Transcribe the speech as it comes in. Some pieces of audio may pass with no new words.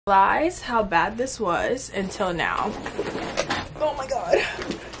Realize how bad this was until now. Oh my god.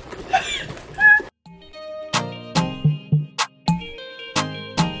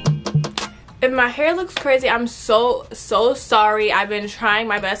 If my hair looks crazy, I'm so sorry. I've been trying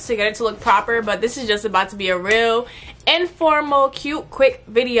my best to get it to look proper, but this is just about to be a real informal, cute, quick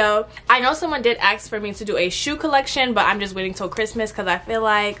video. I know someone did ask for me to do a shoe collection, but I'm just waiting till Christmas because I feel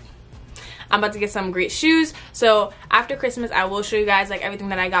like I'm about to get some great shoes. So after Christmas, I will show you guys like everything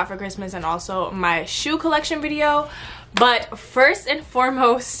that I got for Christmas and also my shoe collection video. But first and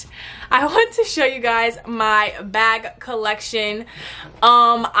foremost, I want to show you guys my bag collection.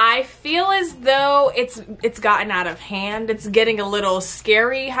 I feel as though it's gotten out of hand. It's getting a little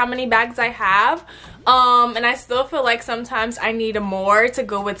scary how many bags I have. And I still feel like sometimes I need more to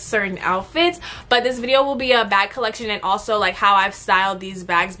go with certain outfits, but this video will be a bag collection and also like how I've styled these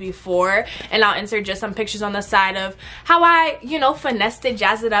bags before, and I'll insert just some pictures on the side of how I, you know, finessed it,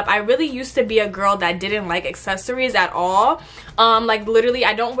 jazzed it up. I really used to be a girl that didn't like accessories at all. Like literally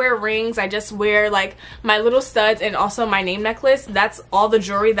I don't wear rings, I just wear like my little studs and also my name necklace. That's all the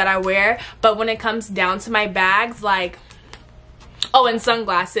jewelry that I wear. But when it comes down to my bags, like, oh, and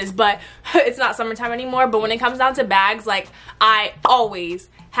sunglasses, but it's not summertime anymore. But when it comes down to bags, like, I always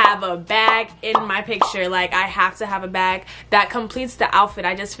have a bag in my picture. Like, I have to have a bag that completes the outfit.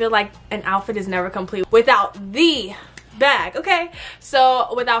 I just feel like an outfit is never complete without the bag. Okay,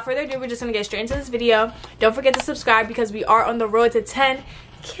 so without further ado, we're just gonna get straight into this video. Don't forget to subscribe because we are on the road to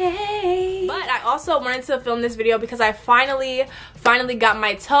 10K. But I also wanted to film this video because I finally got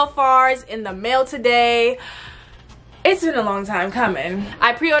my Telfars in the mail today. It's been a long time coming.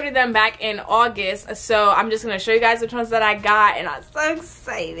 I pre-ordered them back in August, so I'm just gonna show you guys which ones that I got, and I'm so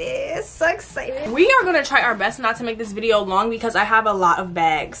excited, so excited. We are gonna try our best not to make this video long because I have a lot of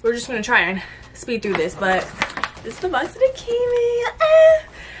bags. We're just gonna try and speed through this, but this is the box that it came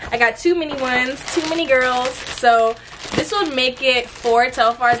in. I got two mini ones, two mini girls, so this would make it 4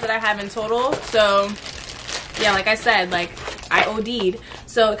 Telfars that I have in total. So yeah, like I said, like I OD'd.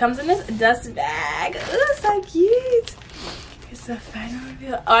 So it comes in this dust bag. Ooh, so cute. It's the final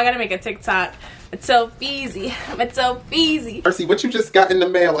reveal. Oh, I gotta make a TikTok. It's so feezy. It's so feezy. Mercy, what you just got in the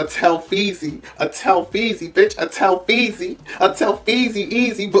mail? A Telfeezy. A Telfeezy, bitch. A Telfeezy. A Telfeezy,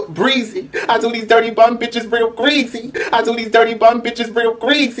 easy but breezy. I do these dirty bum bitches real greasy. I do these dirty bum bitches real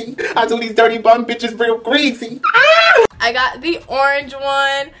greasy. I do these dirty bum bitches real greasy. Ah! I got the orange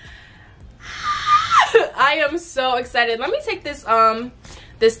one. I am so excited. Let me take this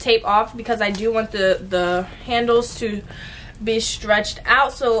this tape off because I do want the handles to be stretched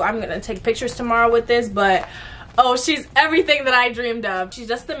out, so I'm gonna take pictures tomorrow with this. But oh, she's everything that I dreamed of. She's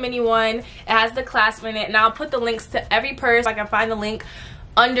just the mini one. It has the clasp in it, and I'll put the links to every purse. I can find the link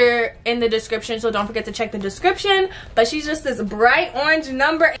under in the description, so don't forget to check the description. But she's just this bright orange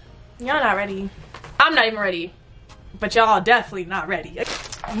number. Y'all not ready. I'm not even ready, but y'all definitely not ready.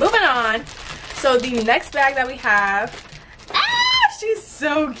 Moving on. So the next bag that we have, she's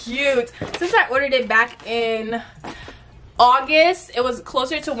so cute. Since I ordered it back in August, it was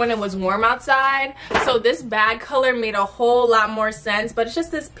closer to when it was warm outside, so this bag color made a whole lot more sense. But it's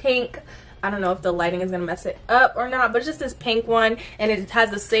just this pink, I don't know if the lighting is gonna mess it up or not, but it's just this pink one, and it has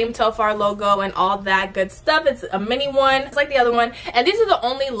the same Telfar logo and all that good stuff. It's a mini one, it's like the other one, and these are the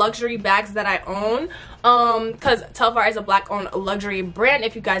only luxury bags that I own, because Telfar is a black owned luxury brand,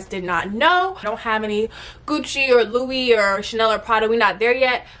 if you guys did not know. I don't have any Gucci or Louis or Chanel or Prada. We're not there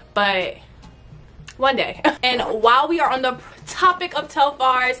yet, but one day. And while we are on the topic of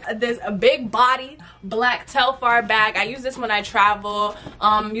Telfars, this big body black Telfar bag, I use this when I travel,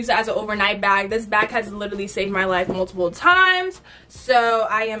 use it as an overnight bag. This bag has literally saved my life multiple times, so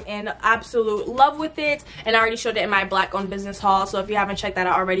I am in absolute love with it, and I already showed it in my black owned business haul, so if you haven't checked that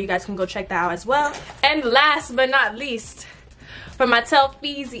out already, you guys can go check that out as well. And last but not least, for my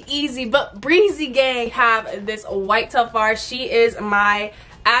Telfeezy easy but breezy gang, have this white Telfar. She is my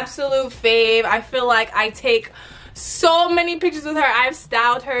absolute fave. I feel like I take so many pictures with her. I've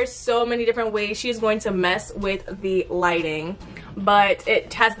styled her so many different ways. She is going to mess with the lighting, but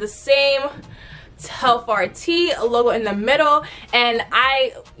it has the same Telfar T logo in the middle, and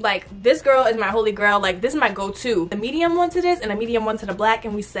I like, this girl is my holy grail. Like, this is my go-to. A medium one to this and a medium one to the black,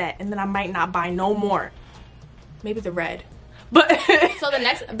 and we set, and then I might not buy no more. Maybe the red. But so the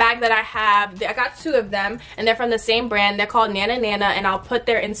next bag that I have, I got 2 of them, and they're from the same brand. They're called Nana Nana, and I'll put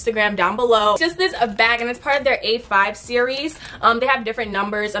their Instagram down below. It's just this bag, and it's part of their A5 series. They have different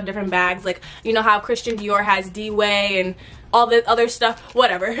numbers of different bags, like, you know how Christian Dior has D-Way and all the other stuff,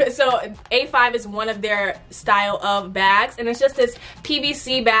 whatever. So A5 is one of their style of bags, and it's just this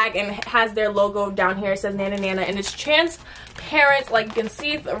PVC bag, and it has their logo down here. It says Nana Nana, and it's transparent, like you can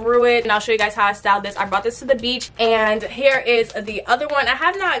see through it. And I'll show you guys how I styled this. I brought this to the beach, and here is the other one. I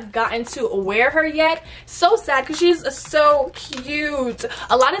have not gotten to wear her yet. So sad because she's so cute.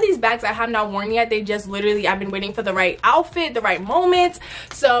 A lot of these bags I have not worn yet. They just literally, I've been waiting for the right outfit, the right moment.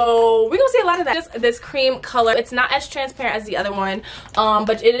 So we're gonna see a lot of that. Just this cream color. It's not as transparent as the other one,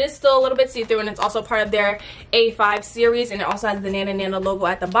 but it is still a little bit see-through, and it's also part of their A5 series, and it also has the Nana Nana logo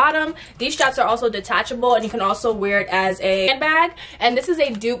at the bottom. These straps are also detachable, and you can also wear it as a handbag. And this is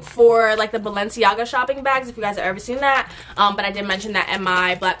a dupe for like the Balenciaga shopping bags, if you guys have ever seen that. But I did mention that in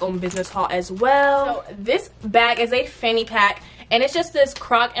my black owned business haul as well. So this bag is a fanny pack, and it's just this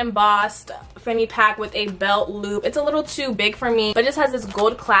croc embossed fanny pack with a belt loop. It's a little too big for me, but it just has this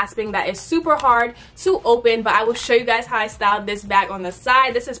gold clasping that is super hard to open. But I will show you guys how I styled this bag on the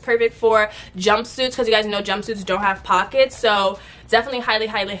side. This is perfect for jumpsuits because you guys know jumpsuits don't have pockets. So definitely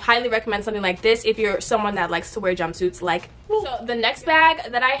highly recommend something like this if you're someone that likes to wear jumpsuits like me. So the next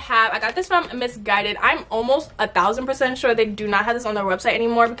bag that I have, I got this from Missguided. I'm almost 1000% sure they do not have this on their website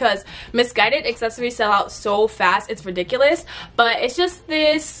anymore because Missguided accessories sell out so fast. It's ridiculous. But it's just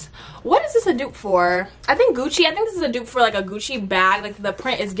this, what is this a dupe for? I think Gucci. I think this is a dupe for like a Gucci bag. Like the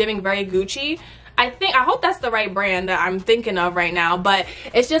print is giving very Gucci. I hope that's the right brand that I'm thinking of right now, but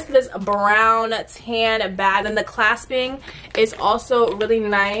it's just this brown tan bag, and the clasping is also really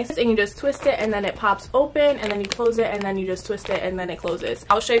nice, and you just twist it and then it pops open, and then you close it and then you just twist it and then it closes.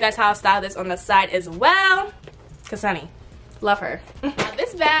 I'll show you guys how I style this on the side as well, because honey, love her. Now,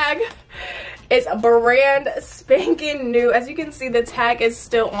 this bag is a brand spanking new. As you can see, the tag is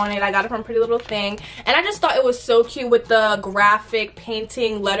still on it. I got it from Pretty Little Thing, and I just thought it was so cute with the graphic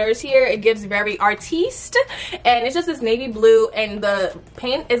painting letters here. It gives very artiste, and it's just this navy blue, and the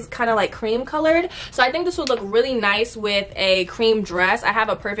paint is kind of like cream colored. So I think this would look really nice with a cream dress. I have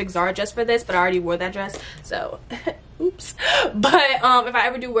a perfect Zara dress for this, but I already wore that dress, so oops. But if I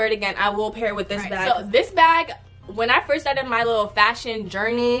ever do wear it again, I will pair it with this bag. So this bag, when I first started my little fashion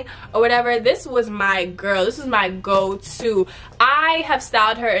journey or whatever, this was my girl. This is my go-to. I have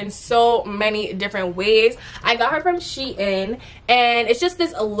styled her in so many different ways. I got her from Shein, and it's just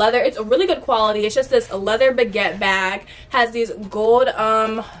this leather. It's a really good quality. It's just this leather baguette bag. Has these gold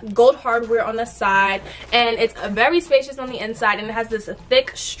hardware on the side, and it's very spacious on the inside, and it has this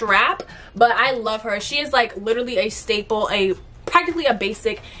thick strap. But I love her. She is like literally a staple, practically a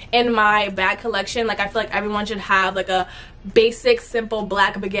basic in my bag collection. Like I feel like everyone should have like a basic simple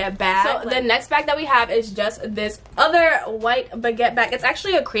black baguette bag. So the next bag that we have is just this other white baguette bag. It's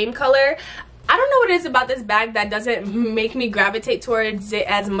actually a cream color. I don't know what it is about this bag that doesn't make me gravitate towards it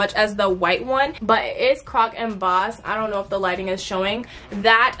as much as the white one, but it is croc embossed. I don't know if the lighting is showing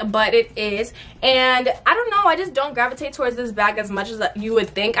that, but it is. And I don't know, I just don't gravitate towards this bag as much as you would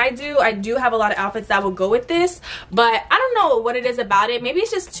think I do. I do have a lot of outfits that will go with this, but I don't know what it is about it. Maybe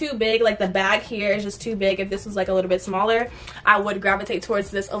it's just too big. Like the bag here is just too big. If this was like a little bit smaller, I would gravitate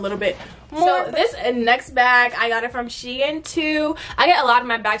towards this a little bit more. So this next bag, I got it from Shein too. I get a lot of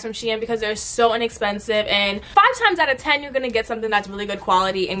my bags from Shein because they're so inexpensive, and 5 times out of 10 you're gonna get something that's really good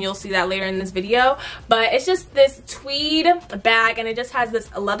quality, and you'll see that later in this video. But it's just this tweed bag, and it just has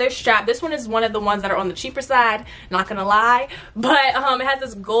this leather strap. This one is one of the ones that are on the cheaper side, not gonna lie, but it has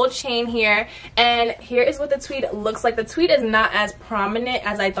this gold chain here, and here is what the tweed looks like. The tweed is not as prominent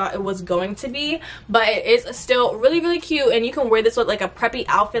as I thought it was going to be, but it is still really cute, and you can wear this with like a preppy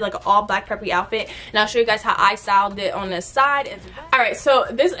outfit, like an all black preppy outfit. And I'll show you guys how I styled it on the side as well. All right, so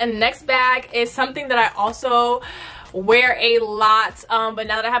this next bag is something that I also wear a lot, but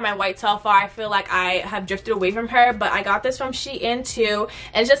now that I have my white Telfar, I feel like I have drifted away from her. But I got this from Shein too,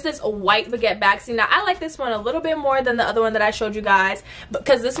 and it's just this white baguette bag. See, now I like this one a little bit more than the other one that I showed you guys,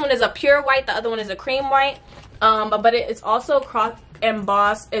 because this one is a pure white, the other one is a cream white. But it's also croc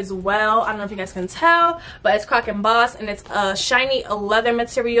embossed as well. I don't know if you guys can tell, but it's croc embossed, and it's a shiny leather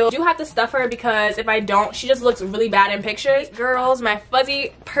material. I do have to stuff her because if I don't, she just looks really bad in pictures. Girls, my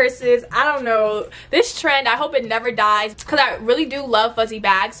fuzzy purses, I don't know, this trend, I hope it never dies, because I really do love fuzzy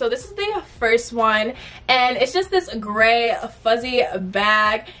bags. So this is the first one, and it's just this gray fuzzy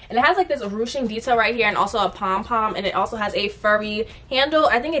bag, and it has like this ruching detail right here, and also a pom-pom, and it also has a furry handle.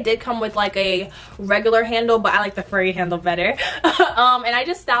 I think it did come with like a regular handle, but I like the furry handle better. And I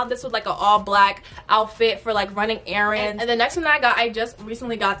just styled this with like an all black outfit for like running errands. And the next one that I got, I just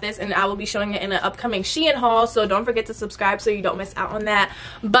recently got this, and I will be showing it in an upcoming Shein haul, so don't forget to subscribe so you don't miss out on that.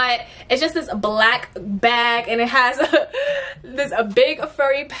 But it's just this black bag, and it has a big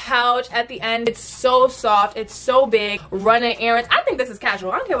furry pouch at the end. It's so soft, it's so big. Running errands, I think this is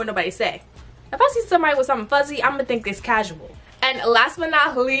casual. I don't care what nobody say. If I see somebody with something fuzzy, I'm gonna think this casual. And last but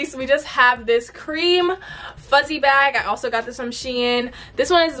not least, we just have this cream fuzzy bag. I also got this from Shein.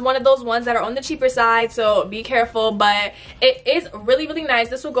 This one is one of those ones that are on the cheaper side, so be careful, but it is really, really nice.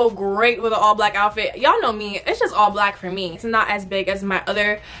 This will go great with an all black outfit. Y'all know me, it's just all black for me. It's not as big as my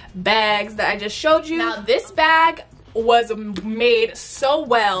other bags that I just showed you. Now this bag was made so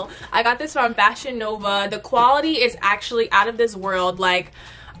well. I got this from Fashion Nova. The quality is actually out of this world. Like,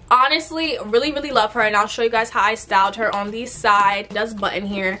 honestly, really, really love her, and I'll show you guys how I styled her on the side. It does button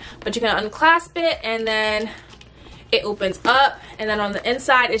here, but you can unclasp it, and then it opens up, and then on the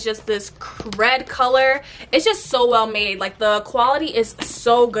inside it's just this red color. It's just so well made. Like, the quality is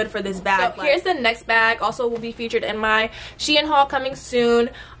so good for this bag. So here's the next bag, also will be featured in my Shein haul coming soon.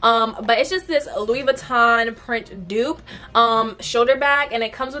 But it's just this Louis Vuitton print dupe shoulder bag, and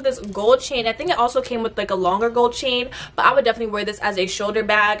it comes with this gold chain. I think it also came with like a longer gold chain, but I would definitely wear this as a shoulder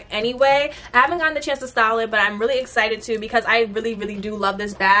bag anyway. I haven't gotten the chance to style it, but I'm really excited to, because I really, really do love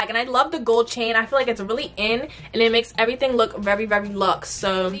this bag, and I love the gold chain. I feel like it's really in, and it makes everything look very, very luxe.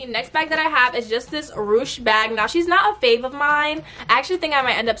 So the next bag that I have is just this ruche bag. Now, she's not a fave of mine. I actually think I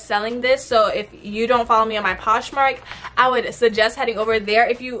might end up selling this, so if you don't follow me on my Poshmark, I would suggest heading over there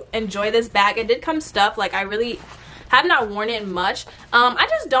if you enjoy this bag. It did come stuffed. Like, I really have not worn it much. I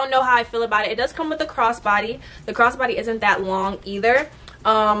just don't know how I feel about it. It does come with a crossbody. The crossbody isn't that long either,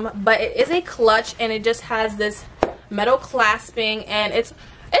 but it is a clutch, and it just has this metal clasping, and it's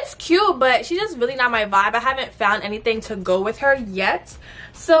cute, but she's just really not my vibe. I haven't found anything to go with her yet,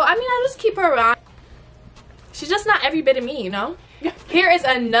 so I mean, I'll just keep her around. She's just not every bit of me, you know. Here is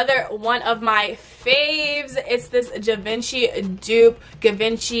another one of my faves. It's this Givenchy dupe,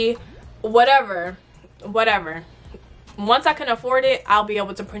 Givenchy, whatever. Once I can afford it, I'll be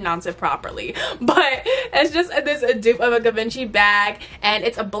able to pronounce it properly. But it's just this dupe of a Givenchy bag, and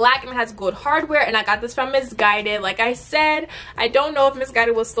it's a black, and it has gold hardware, and I got this from Missguided. Like I said, I don't know if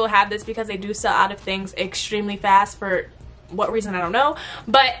Missguided will still have this, because they do sell out of things extremely fast. For what reason, I don't know,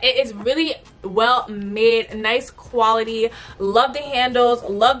 but it is really well made, nice quality. Love the handles,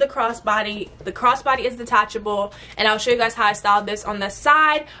 love the crossbody. The crossbody is detachable, and I'll show you guys how I styled this on the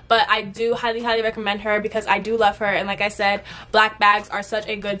side. But I do highly recommend her, because I do love her, and like I said, black bags are such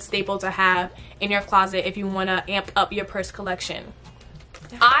a good staple to have in your closet if you want to amp up your purse collection.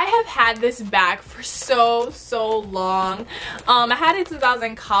 I have had this bag for so long. I had it since I was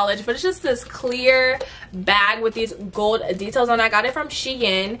in college, but it's just this clear bag with these gold details on it. I got it from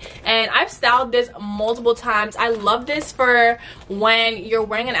Shein, and I've styled this multiple times. I love this for when you're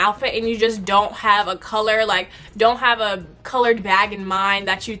wearing an outfit and you just don't have a color, like don't have a colored bag in mind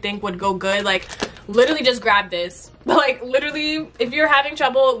that you think would go good. Like, literally just grab this. Like, literally, if you're having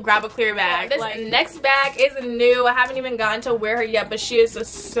trouble, grab a clear bag. This next bag is new. I haven't even gotten to wear her yet, but she is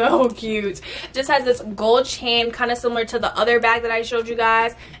so cute. Just has this gold chain, kind of similar to the other bag that I showed you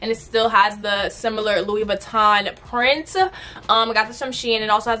guys, and it still has the similar Louis Vuitton print. I got this from Shein. It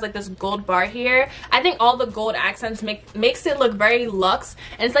also has like this gold bar here. I think all the gold accents makes it look very luxe,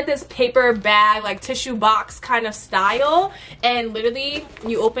 and it's like this paper bag, like tissue box kind of style, and literally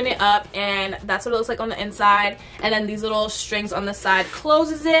you open it up, and that's what it looks like on the inside, and then these little strings on the side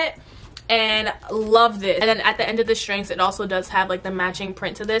closes it. And love this. And then at the end of the strings, it also does have like the matching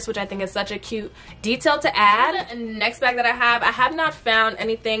print to this, which I think is such a cute detail to add. And next bag that I have not found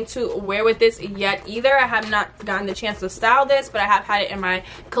anything to wear with this yet either. I have not gotten the chance to style this, but I have had it in my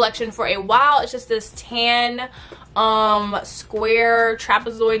collection for a while. It's just this tan square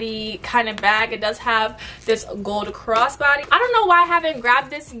trapezoidy kind of bag. It does have this gold crossbody. I don't know why I haven't grabbed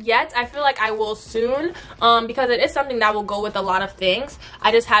this yet. I feel like I will soon, because it is something that will go with a lot of things.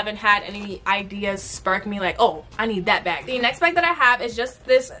 I just haven't had any ideas spark me like, oh, I need that bag. The next bag that I have is just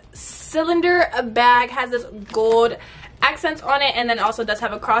this cylinder bag. Has this gold accents on it, and then also does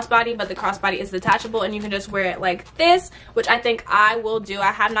have a crossbody, but the crossbody is detachable, and you can just wear it like this, which I think I will do.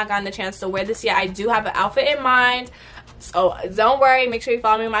 I have not gotten the chance to wear this yet. I do have an outfit in mind, so don't worry. Make sure you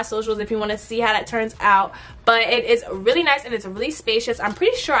follow me on my socials if you want to see how that turns out. But it is really nice, and it's really spacious. I'm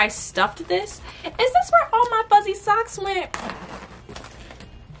pretty sure I stuffed this. Is this where all my fuzzy socks went?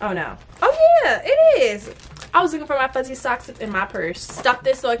 Oh no. Oh yeah, it is. I was looking for my fuzzy socks. It's in my purse. Stuff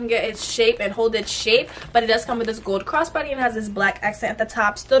this so I can get its shape and hold its shape, but it does come with this gold crossbody and has this black accent at the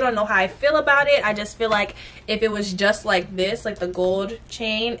top. Still don't know how I feel about it. I just feel like if it was just like this, like the gold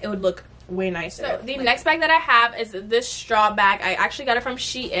chain, it would look way nicer. So the next bag that I have is this straw bag. I actually got it from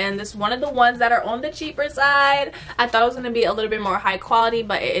Shein. This is one of the ones that are on the cheaper side. I thought it was going to be a little bit more high quality,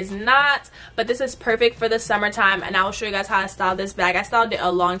 but it is not. But this is perfect for the summertime, and I will show you guys how I styled this bag. I styled it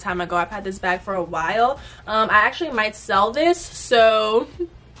a long time ago. I've had this bag for a while. I actually might sell this, so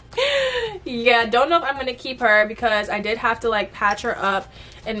yeah, don't know if I'm going to keep her because I did have to like patch her up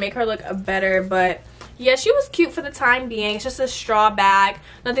and make her look better, but yeah, she was cute for the time being. It's just a straw bag.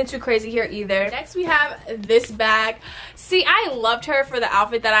 Nothing too crazy here either. Next, we have this bag. See, I loved her for the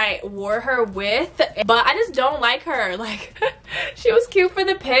outfit that I wore her with, but I just don't like her. Like, she was cute for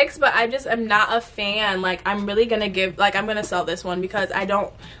the pics, but I just am not a fan. Like, I'm really gonna I'm gonna sell this one because I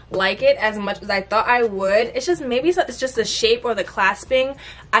don't like it as much as I thought I would. It's just, maybe it's just the shape or the clasping.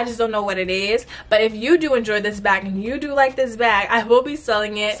 I just don't know what it is. But if you do enjoy this bag and you do like this bag, I will be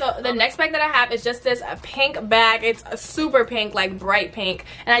selling it. So the next bag that I have is just this pink bag. It's a super pink, like bright pink.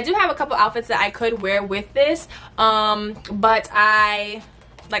 And I do have a couple outfits that I could wear with this. But I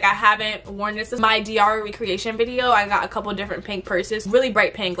haven't worn this. This is my Diary recreation video. I got a couple different pink purses, really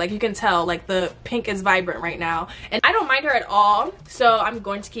bright pink. Like, you can tell, like, the pink is vibrant right now, and I don't mind her at all, so I'm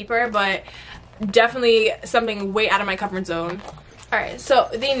going to keep her, but definitely something way out of my comfort zone. All right, so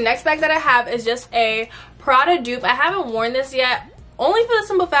the next bag that I have is just a Prada dupe. I haven't worn this yet, only for the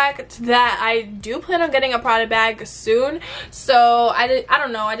simple fact that I do plan on getting a Prada bag soon. So I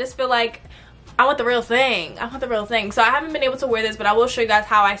don't know, I just feel like I want the real thing. I want the real thing. So I haven't been able to wear this, but I will show you guys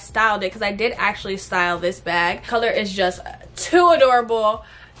how I styled it, because I did actually style this bag. Color is just too adorable.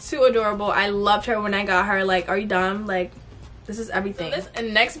 Too adorable. I loved her when I got her. Like, are you dumb? Like, this is everything. So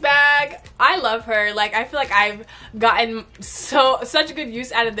this next bag, I love her. Like, I feel like I've gotten such good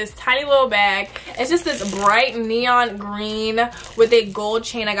use out of this tiny little bag. It's just this bright neon green with a gold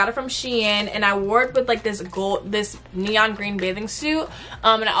chain. I got it from Shein, and I wore it with like this neon green bathing suit.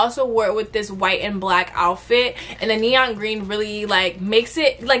 And I also wore it with this white and black outfit. And the neon green really like makes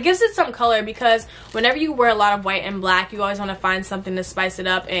it, like, gives it some color, because whenever you wear a lot of white and black, you always want to find something to spice it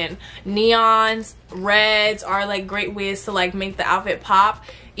up, and neons, reds are like great ways to like make the outfit pop,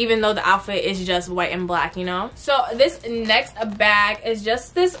 even though the outfit is just white and black, you know. So this next bag is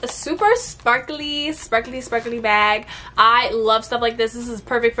just this super sparkly bag. I love stuff like this. This is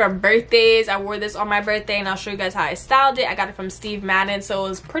perfect for birthdays. I wore this on my birthday, and I'll show you guys how I styled it. I got it from Steve Madden, so it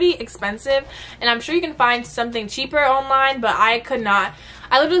was pretty expensive, and I'm sure you can find something cheaper online, but I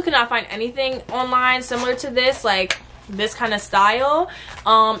literally could not find anything online similar to this, like this kind of style,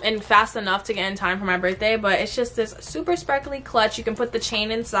 and fast enough to get in time for my birthday. But it's just this super sparkly clutch. You can put the chain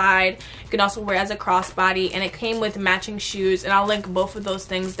inside. You can also wear it as a crossbody, and it came with matching shoes, and I'll link both of those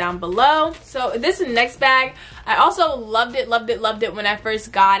things down below. So this next bag, I also loved it when I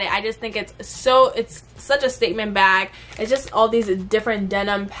first got it. I just think it's such a statement bag. It's just all these different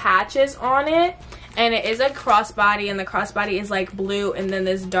denim patches on it, and it is a crossbody, and the crossbody is like blue and then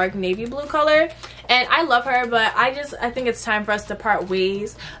this dark navy blue color. And I love her, but I think it's time for us to part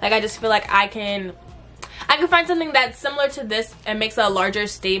ways. Like, I just feel like I can find something that's similar to this and makes a larger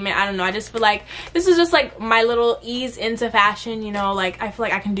statement. I don't know, I just feel like this is just like my little ease into fashion, you know. Like, I feel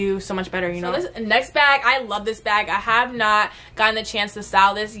like I can do so much better, you know. So this next bag, I love this bag. I have not gotten the chance to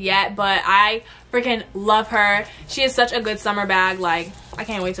style this yet, but I freaking love her. She is such a good summer bag. Like, I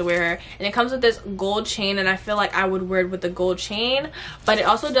can't wait to wear her. And it comes with this gold chain, and I feel like I would wear it with the gold chain, but it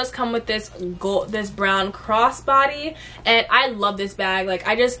also does come with this brown crossbody, and I love this bag. Like,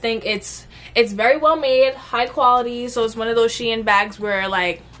 I just think it's very well made, high quality. So it's one of those Shein bags where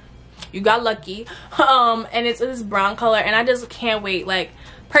like you got lucky. And it's this brown color, and I just can't wait. Like,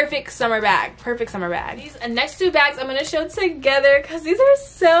 perfect summer bag. These next two bags I'm gonna show together because these are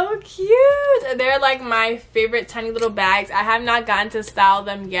so cute. They're like my favorite tiny little bags. I have not gotten to style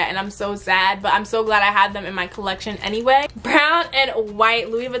them yet, and I'm so sad, but I'm so glad I have them in my collection anyway. Brown and white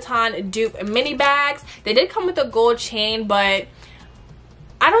Louis Vuitton dupe mini bags. They did come with a gold chain, but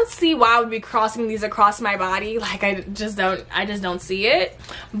I don't see why I would be crossing these across my body. Like, I just don't see it.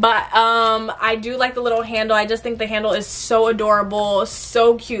 But I do like the little handle. I just think the handle is so adorable,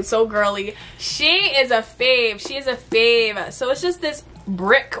 so cute, so girly. She is a fave. So it's just this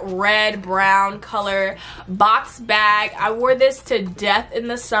brick red brown color box bag. I wore this to death in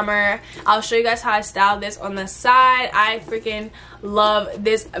the summer. I'll show you guys how I styled this on the side. I freaking love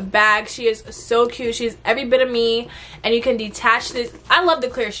this bag. She is so cute. She's every bit of me, and you can detach this. I love the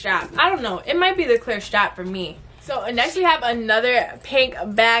clear strap. I don't know, it might be the clear strap for me. So next we have another pink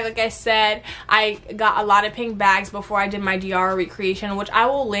bag. Like I said, I got a lot of pink bags before I did my Dior recreation, which I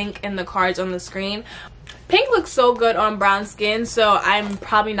will link in the cards on the screen. Pink looks so good on brown skin, so I'm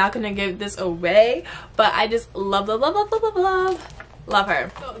probably not going to give this away, but I just love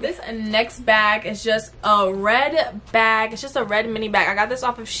her. So this next bag is just a red bag. It's just a red mini bag. I got this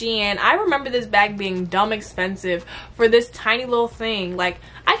off of Shein. I remember this bag being dumb expensive for this tiny little thing. Like,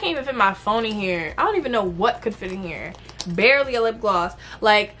 I can't even fit my phone in here. I don't even know what could fit in here. Barely a lip gloss.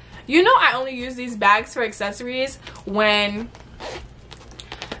 Like, you know, I only use these bags for accessories when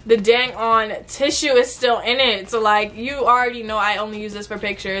the dang on tissue is still in it. So like, you already know I only use this for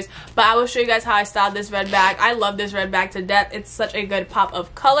pictures, but I will show you guys how I styled this red bag. I love this red bag to death. It's such a good pop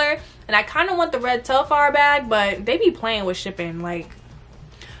of color, and I kind of want the red Telfar bag, but they be playing with shipping. Like,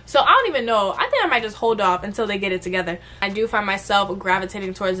 so I don't even know. I think I might just hold off until they get it together. I do find myself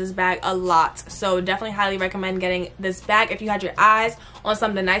gravitating towards this bag a lot, so definitely highly recommend getting this bag if you had your eyes on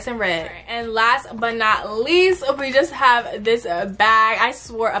something nice and red. And last but not least, we just have this bag. I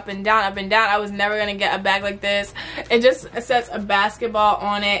swore up and down I was never gonna get a bag like this. It just says a basketball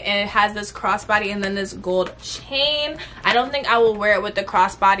on it, and it has this crossbody and then this gold chain. I don't think I will wear it with the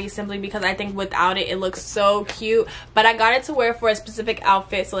crossbody, simply because I think without it, it looks so cute. But I got it to wear for a specific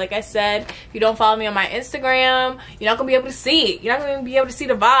outfit. So like I said, if you don't follow me on my Instagram, you're not gonna be able to see it. You're not gonna be able to see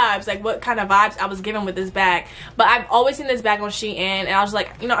the vibes, like what kind of vibes I was given with this bag. But I've always seen this bag on Shein, and I was like,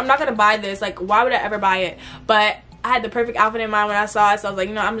 you know, I'm not gonna buy this. Like, why would I ever buy it? But I had the perfect outfit in mind when I saw it, so I was like,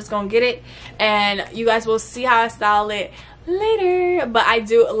 you know, I'm just gonna get it, and you guys will see how I style it later. But I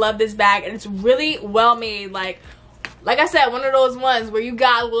do love this bag, and it's really well made. Like I said, one of those ones where you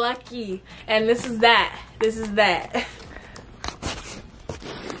got lucky, and this is that.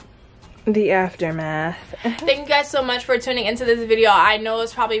 The aftermath. Thank you guys so much for tuning into this video. I know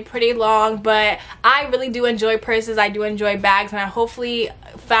it's probably pretty long, but I really do enjoy purses. I do enjoy bags, and I hopefully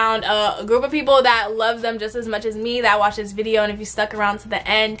found a group of people that loves them just as much as me that watched this video. And if you stuck around to the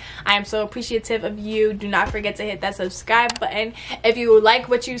end, I am so appreciative of you. Do not forget to hit that subscribe button if you like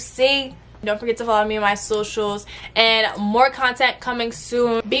what you see. Don't forget to follow me on my socials, and more content coming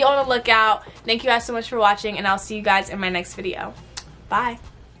soon. Be on the lookout. Thank you guys so much for watching, and I'll see you guys in my next video. Bye.